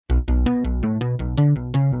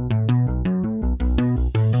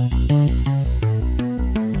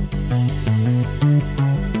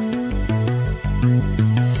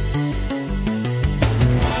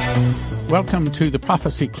Welcome to the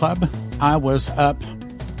Prophecy Club. I was up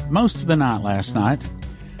most of the night last night.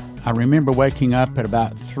 I remember waking up at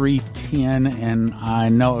about 3:10, and I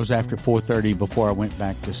know it was after 4:30 before I went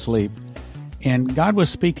back to sleep. And God was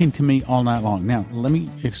speaking to me all night long. Now, let me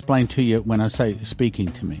explain to you when I say speaking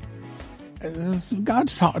to me. God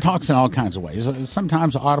talks in all kinds of ways.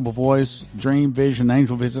 Sometimes audible voice, dream, vision,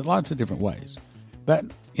 angel visit, lots of different ways. But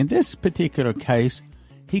in this particular case,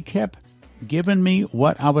 He kept giving me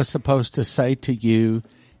what I was supposed to say to you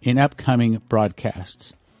in upcoming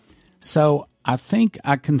broadcasts. So I think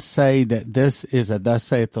I can say that this is a thus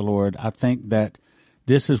saith the Lord. I think that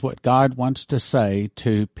this is what God wants to say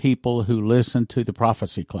to people who listen to the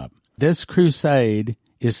Prophecy Club. This crusade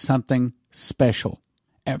is something special.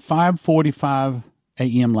 At 5:45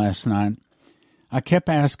 a.m. last night, I kept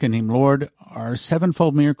asking Him, Lord, are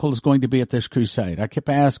sevenfold miracles going to be at this crusade? I kept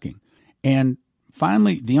asking. And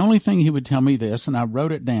finally, the only thing He would tell me this, and I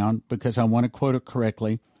wrote it down because I want to quote it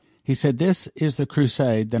correctly. He said, this is the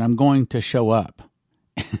crusade that I'm going to show up.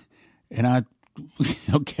 And I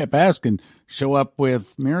kept asking, show up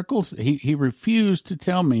with miracles? He refused to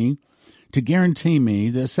tell me, to guarantee me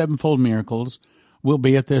that sevenfold miracles will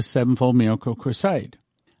be at this sevenfold miracle crusade.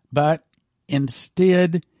 But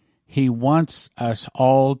instead, He wants us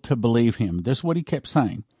all to believe Him. This is what He kept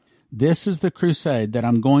saying. This is the crusade that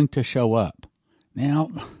I'm going to show up. Now,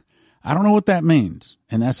 I don't know what that means,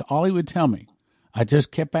 and that's all He would tell me. I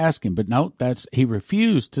just kept asking, but no, He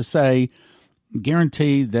refused to say,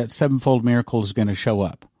 guarantee that sevenfold miracle is going to show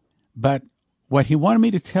up. But what He wanted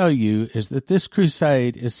me to tell you is that this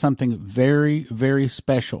crusade is something very, very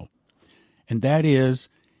special, and that is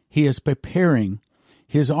He is preparing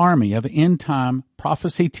His army of end-time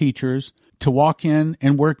prophecy teachers to walk in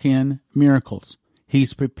and work in miracles.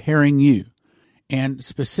 He's preparing you. And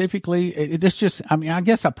specifically, I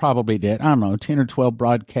guess I probably did, 10 or 12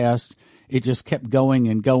 broadcasts. It just kept going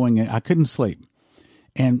and going, and I couldn't sleep.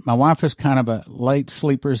 And my wife is kind of a late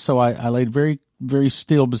sleeper, so I laid very, very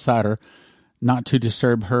still beside her, not to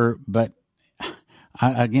disturb her. But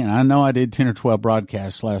I know I did 10 or 12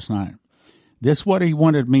 broadcasts last night. This is what He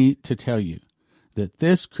wanted me to tell you, that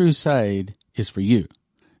this crusade is for you.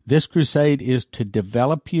 This crusade is to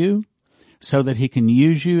develop you so that He can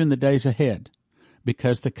use you in the days ahead.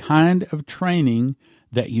 Because the kind of training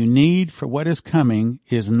that you need for what is coming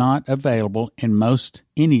is not available in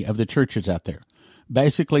any of the churches out there.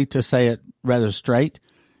 Basically, to say it rather straight,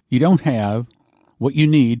 you don't have what you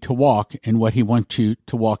need to walk in what He wants you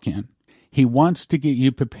to walk in. He wants to get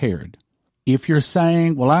you prepared. If you're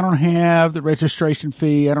saying, well, I don't have the registration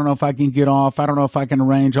fee, I don't know if I can get off, I don't know if I can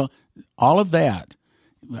arrange, all of that.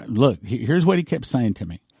 Look, here's what He kept saying to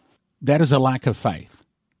me. That is a lack of faith.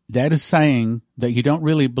 That is saying that you don't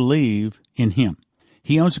really believe in Him.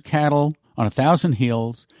 He owns cattle on 1,000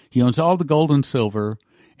 hills. He owns all the gold and silver.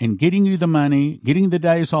 And getting you the money, getting the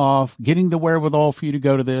days off, getting the wherewithal for you to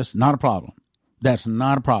go to this, not a problem. That's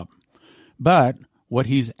not a problem. But what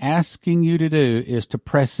He's asking you to do is to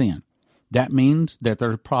press in. That means that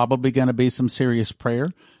there's probably going to be some serious prayer.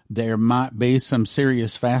 There might be some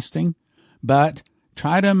serious fasting. But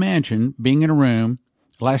try to imagine being in a room.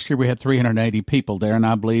 Last year we had 380 people there, and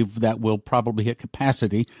I believe that will probably hit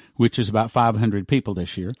capacity, which is about 500 people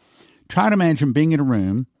this year. Try to imagine being in a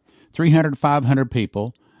room, 300, 500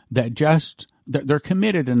 people, that they're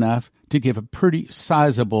committed enough to give a pretty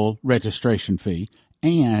sizable registration fee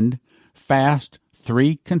and fast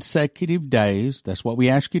 3 consecutive days. That's what we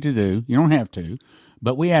ask you to do. You don't have to,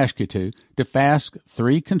 but we ask you to fast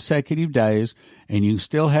 3 consecutive days, and you can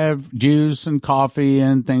still have juice and coffee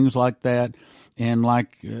and things like that. And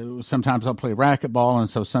sometimes I'll play racquetball, and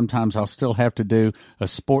so sometimes I'll still have to do a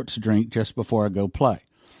sports drink just before I go play.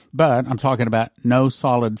 But I'm talking about no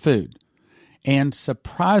solid food. And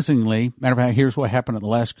surprisingly, matter of fact, here's what happened at the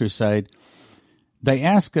last crusade.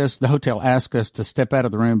 The hotel asked us to step out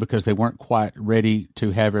of the room because they weren't quite ready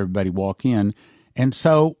to have everybody walk in. And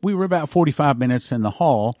so we were about 45 minutes in the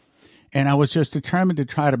hall, and I was just determined to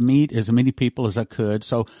try to meet as many people as I could.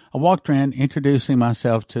 So I walked around introducing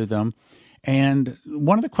myself to them. And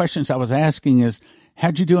one of the questions I was asking is,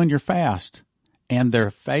 how'd you do on your fast? And their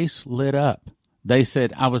face lit up. They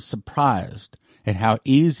said, I was surprised at how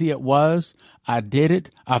easy it was. I did it.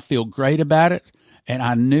 I feel great about it. And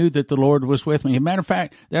I knew that the Lord was with me. As a matter of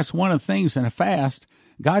fact, that's one of the things in a fast.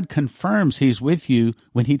 God confirms He's with you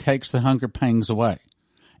when He takes the hunger pangs away.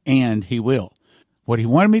 And He will. What He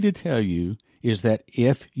wanted me to tell you is that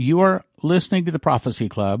if you are listening to the Prophecy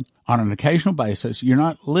Club on an occasional basis, you're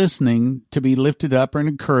not listening to be lifted up or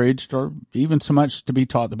encouraged or even so much to be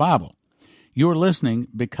taught the Bible. You're listening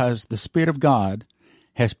because the Spirit of God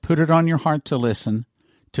has put it on your heart to listen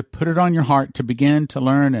to put it on your heart to begin to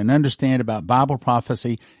learn and understand about Bible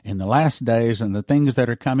prophecy in the last days and the things that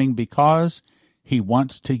are coming, because he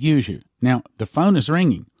wants to use you. Now, the phone is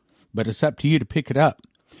ringing, but it's up to you to pick it up.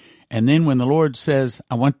 And then when the Lord says,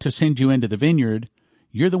 I want to send you into the vineyard,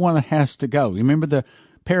 you're the one that has to go. Remember the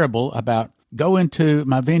parable about go into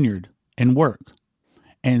my vineyard and work.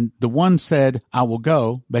 And the one said, I will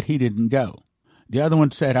go, but he didn't go. The other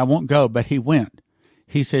one said, I won't go, but he went.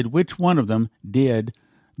 He said, which one of them did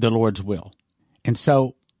the Lord's will? And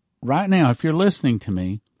so right now, if you're listening to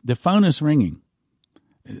me, the phone is ringing.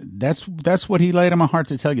 That's what he laid on my heart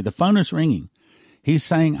to tell you. The phone is ringing. He's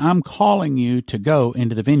saying, I'm calling you to go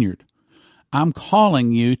into the vineyard. I'm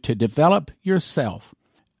calling you to develop yourself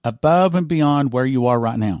above and beyond where you are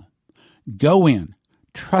right now. Go in.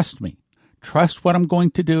 Trust me. Trust what I'm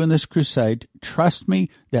going to do in this crusade. Trust me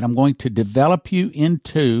that I'm going to develop you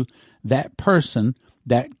into that person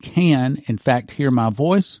that can, in fact, hear my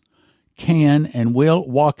voice, can and will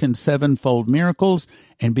walk in sevenfold miracles,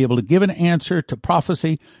 and be able to give an answer to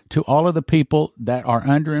prophecy to all of the people that are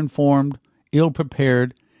underinformed,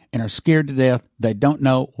 ill-prepared, and are scared to death. They don't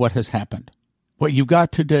know what has happened. What you've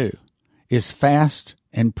got to do is fast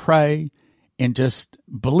and pray and just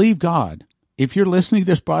believe God. If you're listening to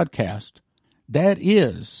this broadcast, that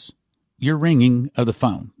is your ringing of the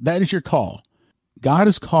phone. That is your call. God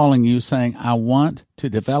is calling you, saying, I want to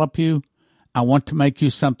develop you. I want to make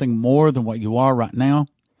you something more than what you are right now.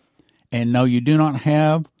 And no, you do not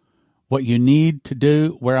have what you need to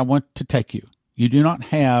do where I want to take you. You do not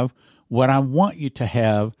have what I want you to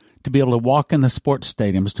have to be able to walk in the sports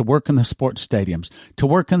stadiums, to work in the sports stadiums, to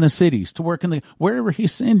work in the cities, to work in wherever he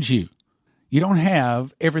sends you. You don't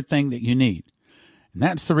have everything that you need. And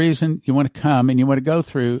that's the reason you want to come and you want to go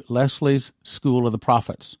through Leslie's School of the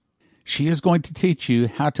Prophets. She is going to teach you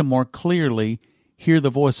how to more clearly hear the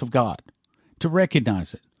voice of God, to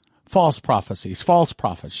recognize it. False prophecies, false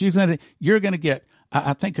prophets. You're going to get,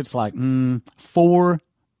 I think it's like 4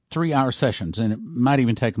 3-hour sessions, and it might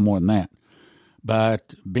even take more than that.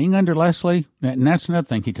 But being under Leslie, and that's another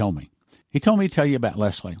thing he told me. He told me to tell you about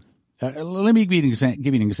Leslie. Let me give you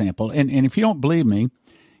an example. And if you don't believe me,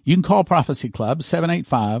 you can call Prophecy Club,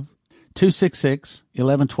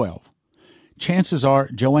 785-266-1112. Chances are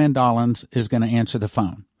Joanne Dollins is going to answer the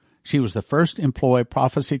phone. She was the first employee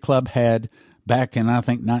Prophecy Club had back in, I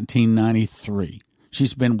think, 1993.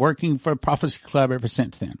 She's been working for Prophecy Club ever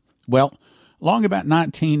since then. Well, long about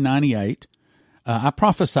 1998, I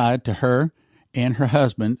prophesied to her and her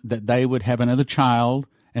husband that they would have another child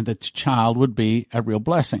and that the child would be a real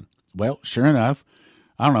blessing. Well, sure enough,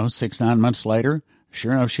 I don't know, 6-9 months later,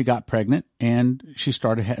 sure enough, she got pregnant and she was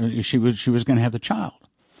going to have the child.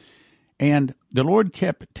 And the Lord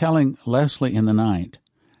kept telling Leslie in the night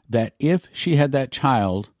that if she had that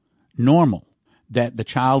child normal, that the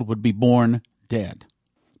child would be born dead.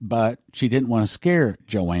 But she didn't want to scare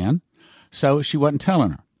Joanne, so she wasn't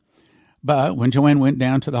telling her. But when Joanne went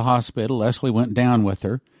down to the hospital, Leslie went down with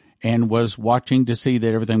her and was watching to see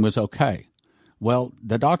that everything was okay. Well,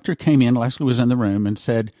 the doctor came in, Leslie was in the room, and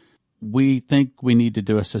said, we think we need to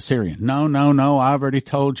do a cesarean. No, I've already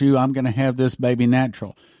told you I'm going to have this baby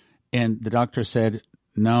natural. And the doctor said,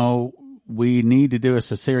 no, we need to do a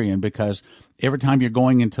cesarean because every time you're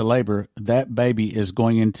going into labor, that baby is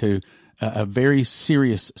going into a very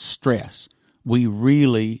serious stress. We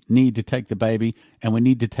really need to take the baby, and we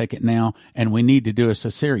need to take it now, and we need to do a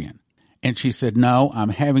cesarean. And she said, no, I'm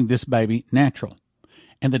having this baby natural.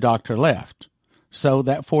 And the doctor left. So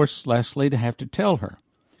that forced Leslie to have to tell her.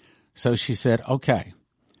 So she said, okay,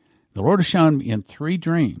 the Lord has shown me in 3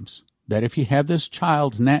 dreams that if you have this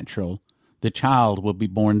child natural, the child will be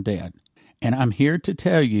born dead. And I'm here to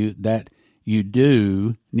tell you that you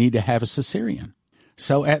do need to have a cesarean.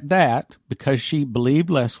 So at that, because she believed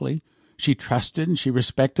Leslie, she trusted and she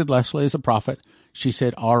respected Leslie as a prophet, she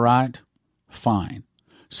said, all right, fine.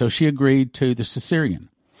 So she agreed to the cesarean.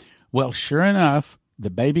 Well, sure enough, the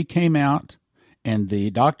baby came out, and the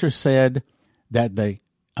doctor said that the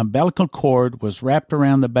umbilical cord was wrapped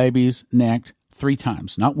around the baby's neck 3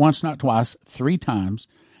 times. Not once, not twice, 3 times.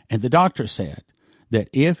 And the doctor said that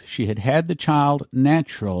if she had had the child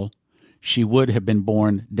natural, she would have been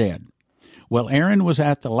born dead. Well, Erin was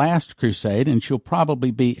at the last crusade, and she'll probably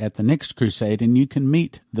be at the next crusade, and you can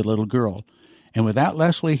meet the little girl. And without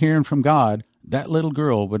Leslie hearing from God, that little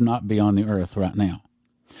girl would not be on the earth right now.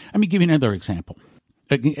 Let me give you another example.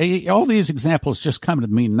 All these examples just come to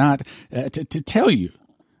me not to tell you.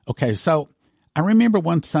 Okay, so I remember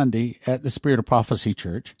one Sunday at the Spirit of Prophecy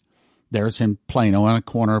Church. There's in Plano on a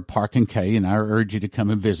corner of Park and K, and I urge you to come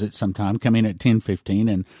and visit sometime. Come in at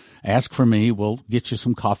 10:15 and ask for me. We'll get you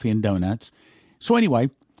some coffee and donuts. So anyway,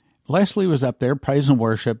 Leslie was up there, praise and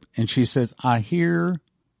worship, and she says, I hear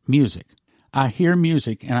music. I hear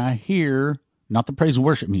music, and I hear, not the praise and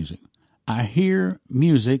worship music, I hear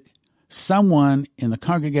music. Someone in the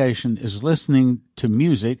congregation is listening to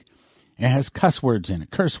music and has cuss words in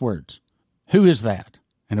it, curse words. Who is that?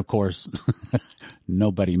 And of course,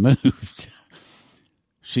 nobody moved.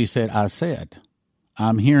 She said, I said,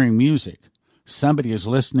 I'm hearing music. Somebody is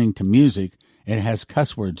listening to music and it has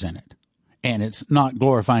cuss words in it. And it's not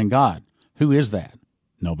glorifying God. Who is that?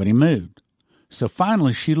 Nobody moved. So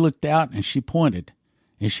finally she looked out and she pointed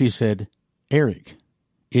and she said, Eric,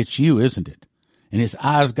 it's you, isn't it? And his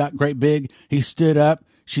eyes got great big. He stood up.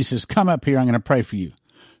 She says, come up here. I'm going to pray for you.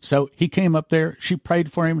 So he came up there. She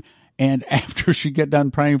prayed for him. And after she got done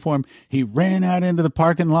praying for him, he ran out into the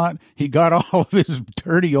parking lot. He got all of his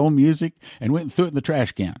dirty old music and went and threw it in the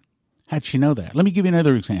trash can. How'd she know that? Let me give you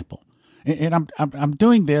another example. And I'm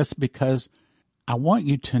doing this because I want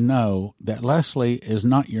you to know that Leslie is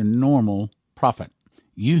not your normal prophet.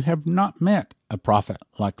 You have not met a prophet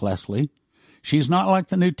like Leslie. She's not like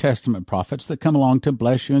the New Testament prophets that come along to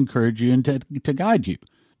bless you, encourage you, and to guide you.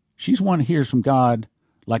 She's one who hears from God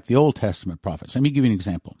like the Old Testament prophets. Let me give you an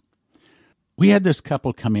example. We had this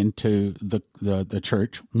couple come into the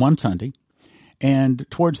church one Sunday, and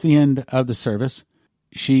towards the end of the service,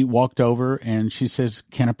 she walked over and she says,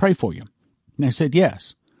 can I pray for you? And I said,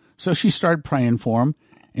 yes. So she started praying for him,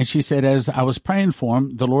 and she said, as I was praying for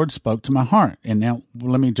him, the Lord spoke to my heart. And now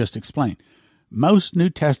let me just explain. Most New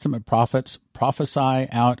Testament prophets prophesy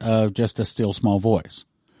out of just a still small voice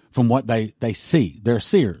from what they see. They're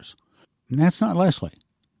seers. And that's not Leslie.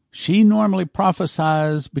 She normally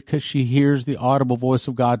prophesies because she hears the audible voice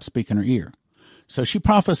of God speak in her ear. So she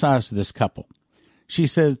prophesies to this couple. She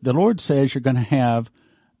says, the Lord says you're going to have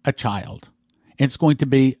a child. It's going to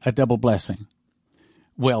be a double blessing.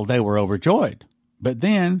 Well, they were overjoyed. But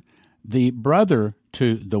then the brother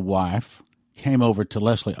to the wife came over to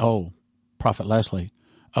Leslie. Oh, Prophet Leslie,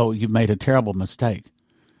 oh, you've made a terrible mistake.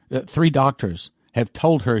 3 doctors have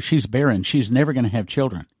told her she's barren. She's never going to have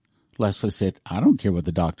children. Leslie said, I don't care what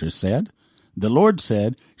the doctors said. The Lord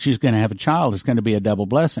said she's going to have a child. It's going to be a double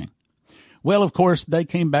blessing. Well, of course, they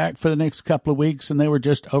came back for the next couple of weeks, and they were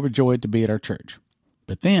just overjoyed to be at our church.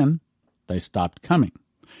 But then they stopped coming.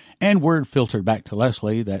 And word filtered back to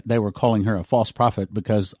Leslie that they were calling her a false prophet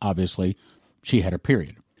because, obviously, she had her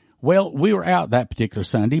period. Well, we were out that particular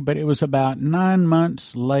Sunday, but it was about 9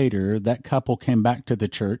 months later that couple came back to the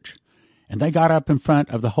church, and they got up in front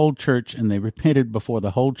of the whole church, and they repented before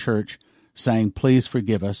the whole church, saying, please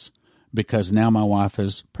forgive us, because now my wife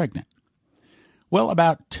is pregnant. Well,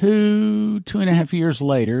 about two and a half years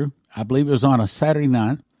later, I believe it was on a Saturday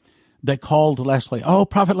night, they called Leslie. Oh,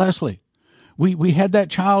 Prophet Leslie, we had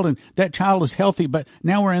that child, and that child is healthy, but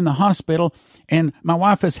now we're in the hospital, and my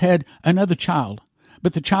wife has had another child.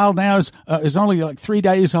 But the child now is only like 3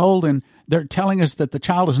 days old, and they're telling us that the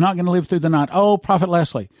child is not going to live through the night. Oh, Prophet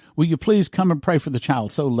Leslie, will you please come and pray for the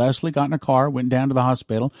child? So Leslie got in her car, went down to the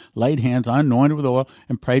hospital, laid hands on, anointed with oil,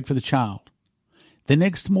 and prayed for the child. The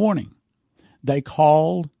next morning, they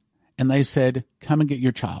called, and they said, come and get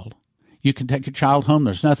your child. You can take your child home.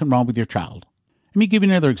 There's nothing wrong with your child. Let me give you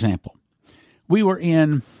another example. We were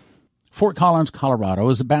in Fort Collins, Colorado. It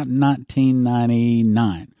was about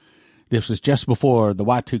 1999. This was just before the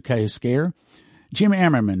Y2K scare. Jim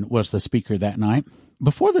Ammerman was the speaker that night.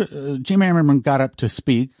 Before Jim Ammerman got up to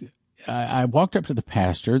speak, I walked up to the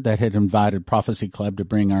pastor that had invited Prophecy Club to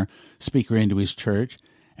bring our speaker into his church,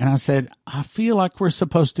 and I said, I feel like we're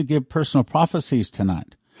supposed to give personal prophecies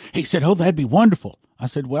tonight. He said, oh, that'd be wonderful. I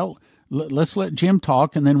said, well, let's let Jim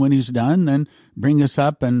talk, and then when he's done, then bring us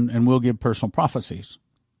up, and we'll give personal prophecies.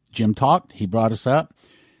 Jim talked. He brought us up.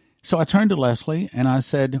 So I turned to Leslie, and I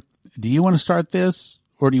said, do you want to start this,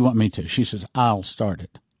 or do you want me to? She says, I'll start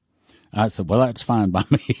it. I said, well, that's fine by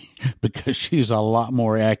me, because she's a lot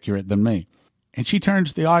more accurate than me. And she turned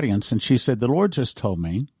to the audience, and she said, the Lord just told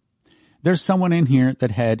me there's someone in here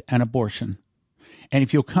that had an abortion. And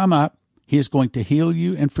if you'll come up, he is going to heal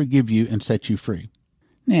you and forgive you and set you free.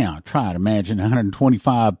 Now, try to imagine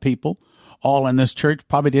 125 people, all in this church,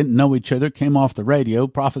 probably didn't know each other, came off the radio,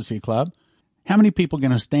 Prophecy Club. How many people are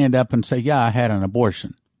going to stand up and say, yeah, I had an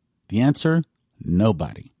abortion? The answer,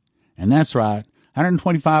 nobody. And that's right,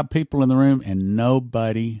 125 people in the room, and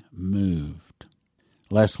nobody moved.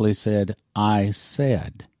 Leslie said, I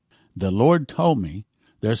said, the Lord told me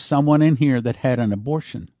there's someone in here that had an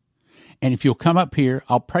abortion. And if you'll come up here,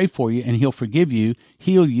 I'll pray for you, and he'll forgive you,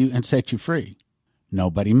 heal you, and set you free.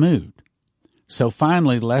 Nobody moved. So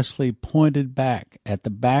finally, Leslie pointed back at the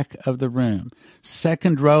back of the room,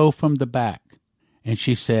 second row from the back, and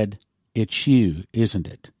she said, it's you, isn't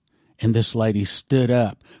it? And this lady stood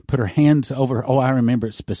up, put her hands over, I remember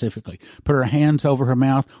it specifically, put her hands over her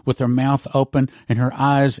mouth with her mouth open and her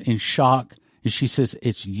eyes in shock. And she says,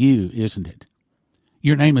 "It's you, isn't it?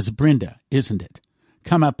 Your name is Brenda, isn't it?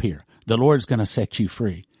 Come up here. The Lord's going to set you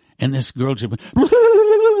free." And this girl just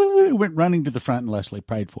went running to the front, and Leslie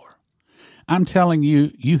prayed for her. I'm telling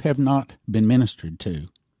you, you have not been ministered to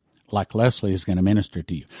like Leslie is going to minister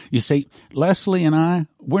to you. You see, Leslie and I,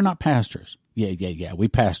 we're not pastors. Yeah, we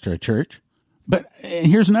pastor a church. But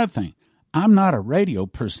here's another thing. I'm not a radio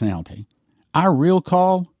personality. Our real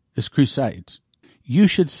call is crusades. You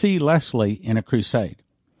should see Leslie in a crusade.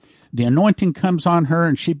 The anointing comes on her,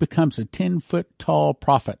 and she becomes a 10-foot-tall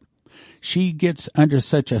prophet. She gets under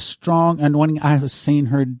such a strong anointing, I have seen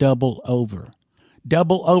her double over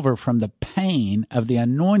from the pain of the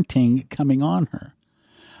anointing coming on her.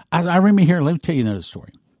 I remember here, let me tell you another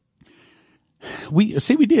story. We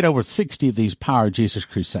did over 60 of these Power of Jesus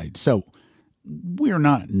crusades. So we're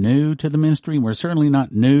not new to the ministry. We're certainly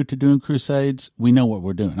not new to doing crusades. We know what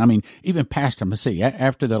we're doing. I mean, even Pastor Massey,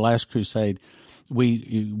 after the last crusade,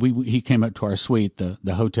 he came up to our suite.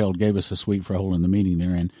 The hotel gave us a suite for holding the meeting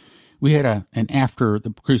there, and we had an after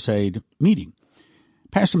the crusade meeting.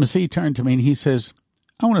 Pastor Massey turned to me and he says,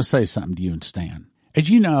 "I want to say something to you and Stan. As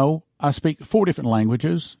you know, I speak 4 different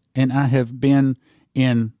languages, and I have been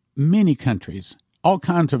in many countries, all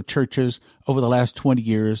kinds of churches over the last 20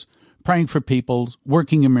 years, praying for people,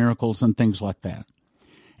 working in miracles and things like that.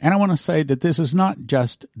 And I want to say that this is not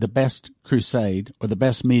just the best crusade or the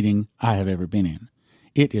best meeting I have ever been in.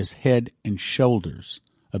 It is head and shoulders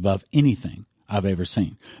above anything I've ever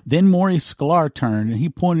seen." Then Maurice Sklar turned and he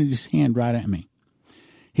pointed his hand right at me.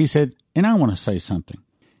 He said, "And I want to say something."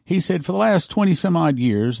 He said, "For the last 20-some-odd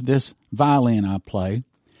years, this violin I play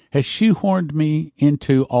has shoehorned me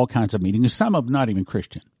into all kinds of meetings, some of them not even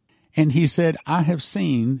Christian." And he said, "I have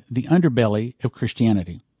seen the underbelly of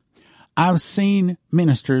Christianity. I've seen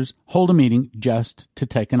ministers hold a meeting just to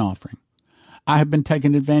take an offering. I have been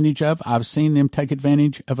taken advantage of. I've seen them take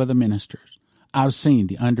advantage of other ministers. I've seen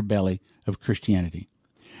the underbelly of Christianity.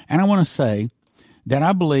 And I want to say that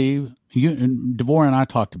I believe, Devorah and I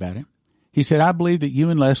talked about it. He said, I believe that you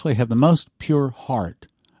and Leslie have the most pure heart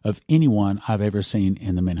of anyone I've ever seen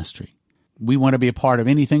in the ministry. We want to be a part of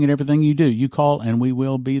anything and everything you do. You call and we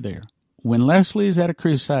will be there." When Leslie is at a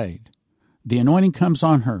crusade, the anointing comes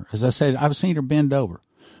on her. As I said, I've seen her bend over.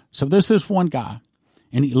 So there's this one guy,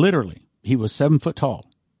 and he was 7 foot tall.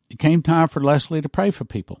 It came time for Leslie to pray for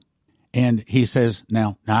people. And he says,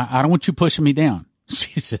 now, I don't want you pushing me down.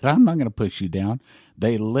 She said, "I'm not going to push you down."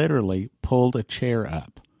 They literally pulled a chair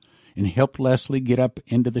up and helped Leslie get up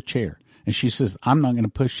into the chair. And she says, "I'm not going to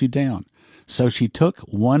push you down." So she took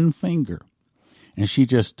one finger and she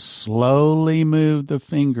just slowly moved the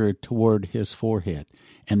finger toward his forehead.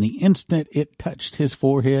 And the instant it touched his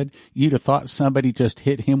forehead, you'd have thought somebody just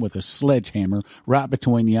hit him with a sledgehammer right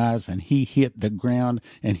between the eyes, and he hit the ground,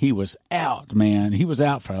 and he was out, man. He was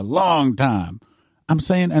out for a long time. I'm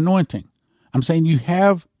saying anointing. I'm saying you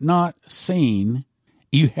have not seen,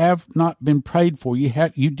 you have not been prayed for, you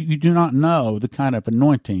do not know the kind of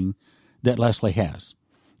anointing that Leslie has.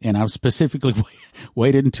 And I've specifically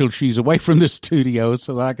waited until she's away from the studio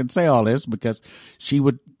so that I can say all this, because she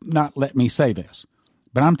would not let me say this.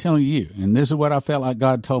 But I'm telling you, and this is what I felt like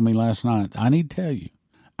God told me last night, I need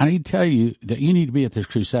to tell you that you need to be at this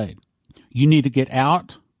crusade. You need to get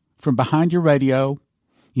out from behind your radio.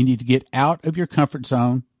 You need to get out of your comfort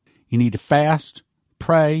zone. You need to fast,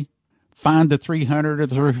 pray, find the $300 or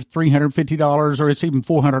the $350, or it's even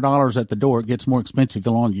 $400 at the door. It gets more expensive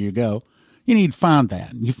the longer you go. You need to find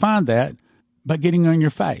that. You find that by getting on your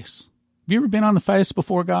face. Have you ever been on the face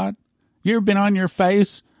before God? You ever been on your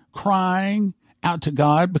face crying out to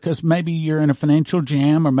God because maybe you're in a financial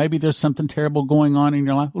jam, or maybe there's something terrible going on in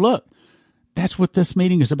your life? Look, that's what this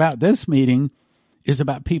meeting is about. This meeting is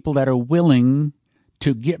about people that are willing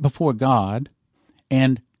to get before God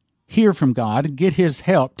and hear from God and get his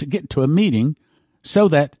help to get to a meeting so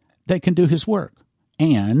that they can do his work.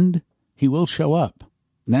 And he will show up.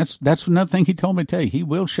 And that's another thing he told me to tell you. He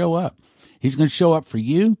will show up. He's going to show up for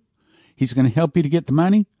you. He's going to help you to get the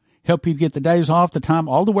money, help you to get the days off, the time,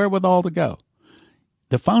 all the wherewithal to go.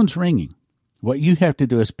 The phone's ringing. What you have to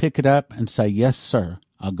do is pick it up and say, "Yes, sir,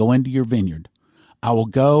 I'll go into your vineyard. I will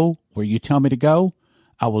go where you tell me to go.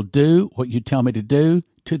 I will do what you tell me to do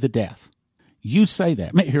to the death." You say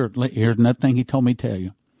that. Here's another thing he told me to tell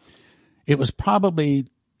you. It was probably,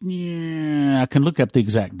 I can look up the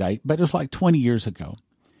exact date, but it was like 20 years ago.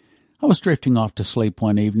 I was drifting off to sleep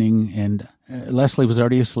one evening, and Leslie was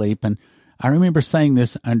already asleep, and I remember saying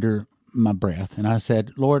this under my breath, and I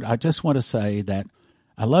said, "Lord, I just want to say that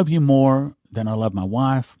I love you more than I love my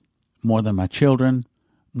wife, more than my children,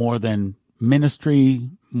 more than ministry,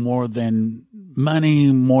 more than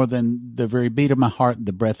money, more than the very beat of my heart,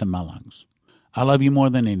 the breath in my lungs. I love you more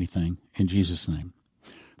than anything, in Jesus' name.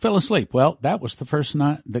 Fell asleep. Well, that was the first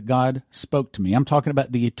night that God spoke to me. I'm talking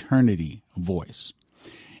about the eternity voice.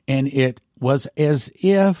 And it was as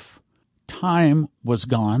if time was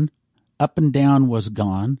gone, up and down was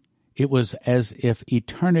gone. It was as if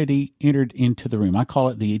eternity entered into the room. I call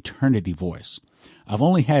it the eternity voice. I've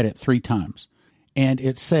only had it 3 times. And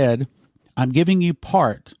it said, I'm giving you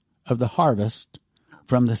part of the harvest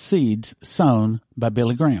from the seeds sown by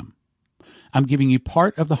Billy Graham. I'm giving you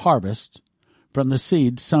part of the harvest from the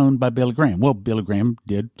seeds sown by Billy Graham. Well, Billy Graham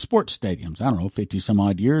did sports stadiums,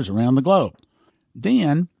 50-some-odd years around the globe.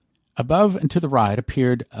 Then, above and to the right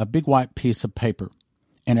appeared a big white piece of paper,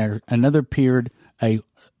 and another appeared a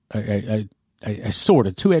sword,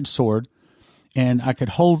 a 2-edged sword, and I could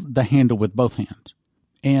hold the handle with both hands.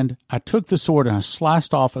 And I took the sword and I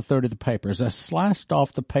sliced off a third of the paper. As I sliced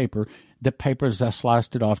off the paper, as I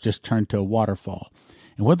sliced it off, just turned to a waterfall.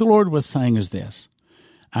 And what the Lord was saying is this: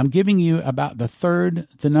 I'm giving you about the third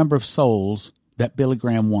the number of souls that Billy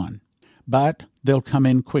Graham won, but they'll come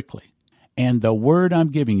in quickly. And the word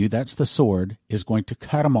I'm giving you, that's the sword, is going to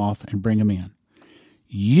cut them off and bring them in.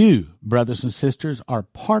 You, brothers and sisters, are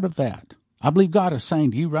part of that. I believe God is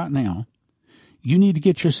saying to you right now, you need to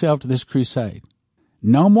get yourself to this crusade.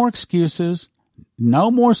 No more excuses, no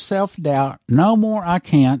more self-doubt, no more I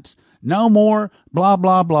can'ts, no more blah,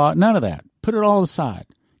 blah, blah, none of that. Put it all aside.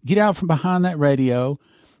 Get out from behind that radio.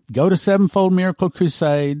 Go to Sevenfold Miracle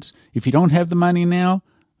Crusades. If you don't have the money now,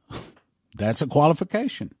 that's a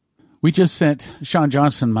qualification. We just sent Sean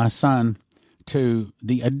Johnson, my son, to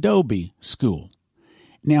the Adobe School.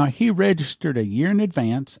 Now, he registered a year in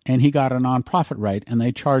advance, and he got a nonprofit rate, and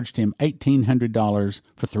they charged him $1,800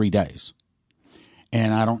 for 3 days.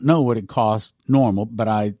 And I don't know what it cost normal, but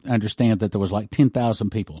I understand that there was like 10,000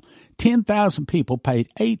 people. 10,000 people paid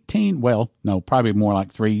probably more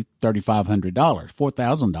like $3,500,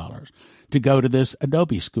 $4,000 to go to this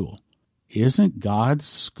Adobe school. Isn't God's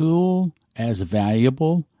school as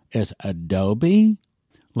valuable as Adobe?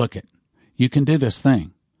 Look it, you can do this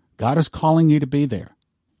thing. God is calling you to be there.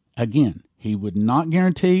 Again, he would not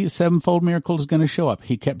guarantee Sevenfold Miracle is going to show up.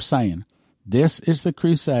 He kept saying, this is the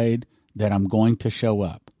crusade that I'm going to show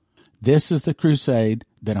up. This is the crusade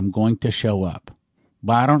that I'm going to show up.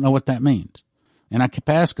 But I don't know what that means. And I kept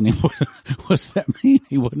asking him, what's that mean?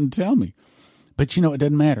 He wouldn't tell me. But it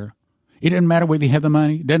doesn't matter. It doesn't matter whether you have the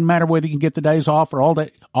money. It doesn't matter whether you can get the days off or all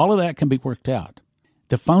that. All of that can be worked out.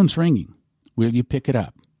 The phone's ringing. Will you pick it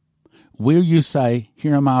up? Will you say,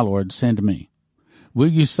 here am I, Lord, send me? Will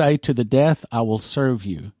you say, to the death I will serve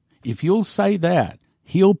you? If you'll say that,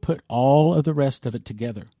 he'll put all of the rest of it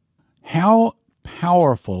together. How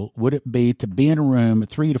powerful would it be to be in a room with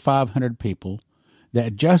 300 to 500 people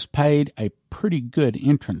that just paid a pretty good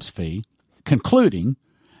entrance fee, concluding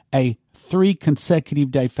a 3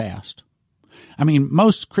 consecutive day fast? I mean,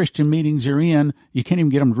 most Christian meetings you're in, you can't even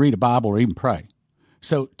get them to read a Bible or even pray.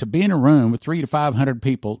 So to be in a room with 300 to 500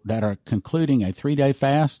 people that are concluding a 3-day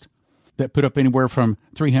fast that put up anywhere from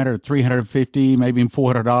 $300 to $350, maybe even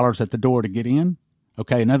 $400 at the door to get in.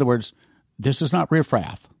 Okay, in other words, this is not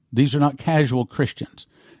riffraff. These are not casual Christians.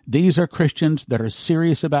 These are Christians that are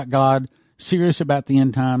serious about God, serious about the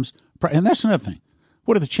end times. And that's another thing.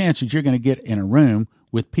 What are the chances you're going to get in a room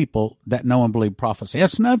with people that know and believe prophecy?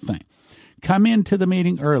 That's another thing. Come into the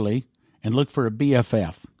meeting early and look for a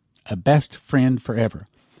BFF, a best friend forever.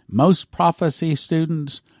 Most prophecy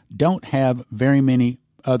students don't have very many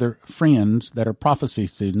other friends that are prophecy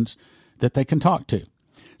students that they can talk to.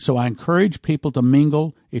 So I encourage people to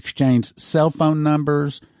mingle, exchange cell phone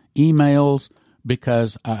numbers, emails,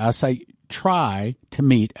 because I say try to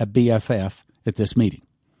meet a BFF at this meeting.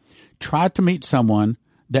 Try to meet someone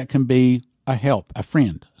that can be a help, a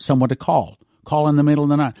friend, someone to call in the middle of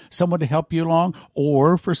the night, someone to help you along,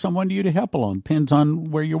 or for someone you to help along. Depends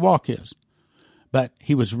on where your walk is. But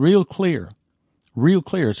he was real clear.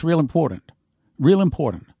 It's real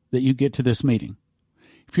important that you get to this meeting.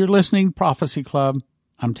 If you're listening to Prophecy Club,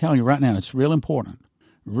 I'm telling you right now, it's real important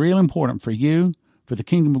for you, for the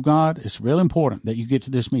kingdom of God. It's real important that you get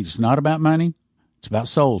to this meeting. It's not about money. It's about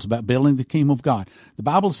souls, about building the kingdom of God. The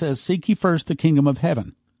Bible says, seek ye first the kingdom of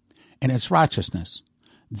heaven and its righteousness.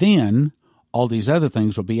 Then all these other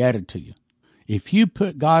things will be added to you. If you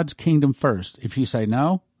put God's kingdom first, if you say,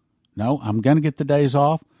 no, I'm going to get the days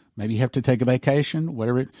off. Maybe you have to take a vacation,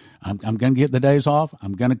 whatever. I'm going to get the days off.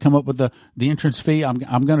 I'm going to come up with the entrance fee. I'm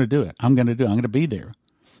going to do it. I'm going to be there.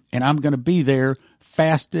 And I'm going to be there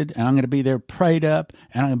fasted, and I'm going to be there prayed up,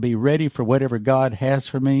 and I'm going to be ready for whatever God has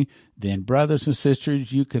for me, then, brothers and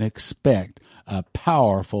sisters, you can expect a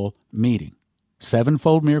powerful meeting.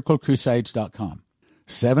 Sevenfoldmiraclecrusades.com.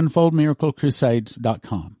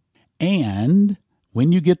 Sevenfoldmiraclecrusades.com. And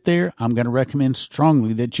when you get there, I'm going to recommend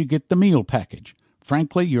strongly that you get the meal package.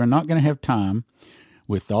 Frankly, you're not going to have time,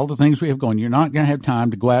 with all the things we have going, you're not going to have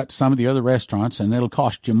time to go out to some of the other restaurants, and it'll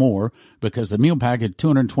cost you more because the meal package is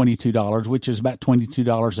 $222, which is about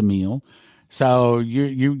 $22 a meal. So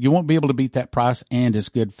you won't be able to beat that price, and it's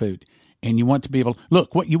good food. And you want to be able,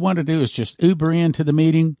 look, what you want to do is just Uber into the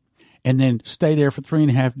meeting and then stay there for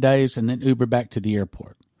 3.5 days and then Uber back to the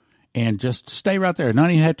airport. And just stay right there.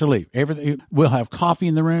 Not even have to leave. Everything. We'll have coffee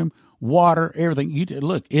in the room, water, everything.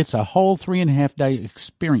 Look, it's a whole 3.5 day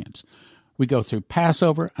experience. We go through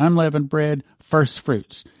Passover, unleavened bread, first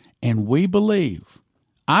fruits. And I believe,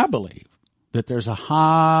 that there's a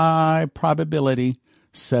high probability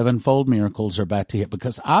sevenfold miracles are about to hit,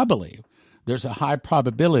 because I believe there's a high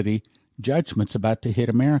probability judgment's about to hit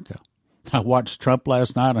America. I watched Trump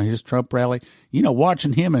last night on his Trump rally.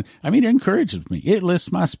 Watching him, it encourages me. It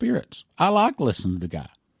lifts my spirits. I like listening to the guy.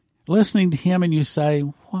 Listening to him, and you say,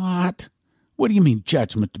 what? What do you mean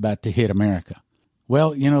judgment's about to hit America?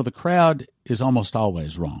 Well, the crowd is almost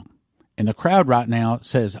always wrong. And the crowd right now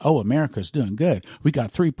says, America's doing good. We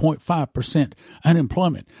got 3.5%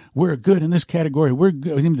 unemployment. We're good in this category. We're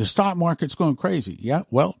good. The stock market's going crazy. Yeah,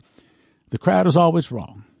 well, the crowd is always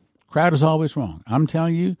wrong. Crowd is always wrong. I'm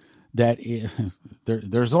telling you that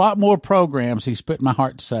there's a lot more programs he's put in my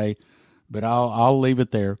heart to say, but I'll leave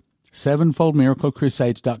it there.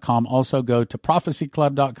 Sevenfoldmiraclecrusades.com. Also go to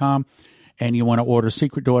prophecyclub.com, and you want to order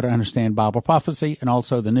Secret Door to Understand Bible Prophecy, and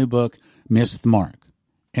also the new book, Miss the Mark.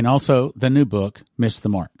 And also the new book, Miss the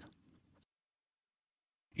Mark.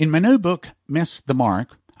 In my new book, Miss the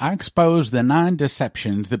Mark, I expose the 9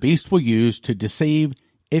 deceptions the beast will use to deceive,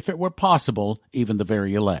 if it were possible, even the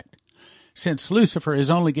very elect. Since Lucifer is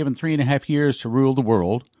only given 3.5 years to rule the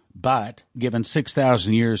world, but given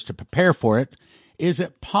 6,000 years to prepare for it, is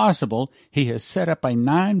it possible he has set up a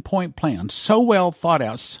 9-point plan so well thought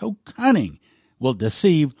out, so cunning, will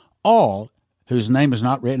deceive all whose name is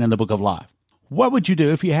not written in the book of life? What would you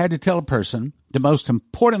do if you had to tell a person the most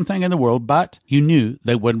important thing in the world, but you knew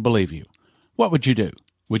they wouldn't believe you? What would you do?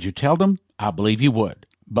 Would you tell them? I believe you would.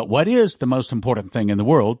 But what is the most important thing in the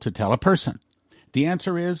world to tell a person? The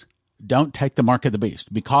answer is, don't take the mark of the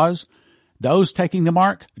beast, because those taking the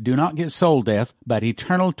mark do not get soul death, but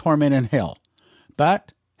eternal torment in hell.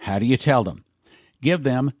 But how do you tell them? Give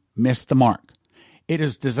them Miss the Mark. It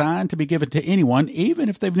is designed to be given to anyone, even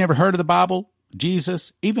if they've never heard of the Bible,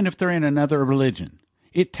 Jesus, even if they're in another religion.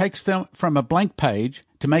 It takes them from a blank page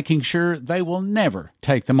to making sure they will never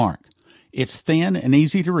take the mark. It's thin and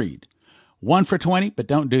easy to read. 1 for 20, but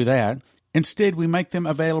don't do that. Instead, we make them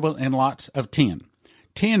available in lots of 10.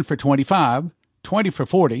 10 for 25, 20 for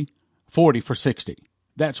 40, 40 for 60.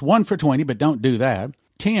 That's 1 for 20, but don't do that.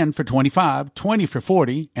 10 for 25, 20 for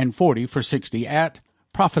 40, and 40 for 60 at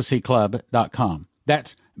prophecyclub.com.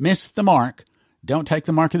 That's Miss the Mark. Don't take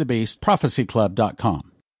the mark of the beast,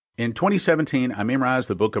 prophecyclub.com. In 2017, I memorized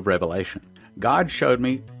the book of Revelation. God showed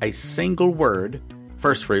me a single word,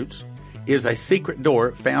 first fruits, is a secret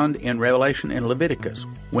door found in Revelation and Leviticus.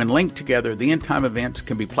 When linked together, the end-time events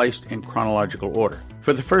can be placed in chronological order.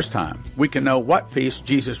 For the first time, we can know what feast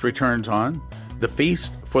Jesus returns on, the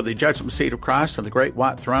feast for the judgment seat of Christ on the great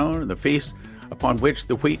white throne, and the feast upon which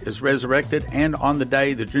the wheat is resurrected, and on the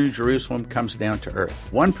day the New Jerusalem comes down to earth.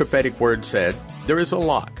 One prophetic word said, there is a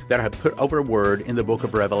lock that I have put over a word in the book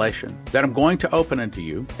of Revelation that I'm going to open unto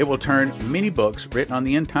you. It will turn many books written on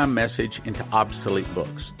the end-time message into obsolete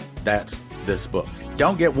books. That's this book.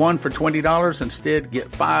 Don't get 1 for $20. Instead, get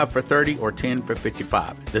 5 for $30 or 10 for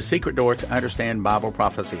 $55. The secret door to understand Bible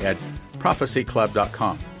prophecy at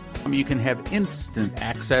prophecyclub.com. You can have instant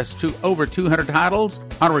access to over 200 titles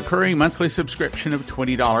on a recurring monthly subscription of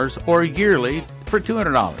 $20 or yearly for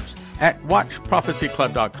 $200 at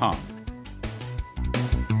watchprophecyclub.com.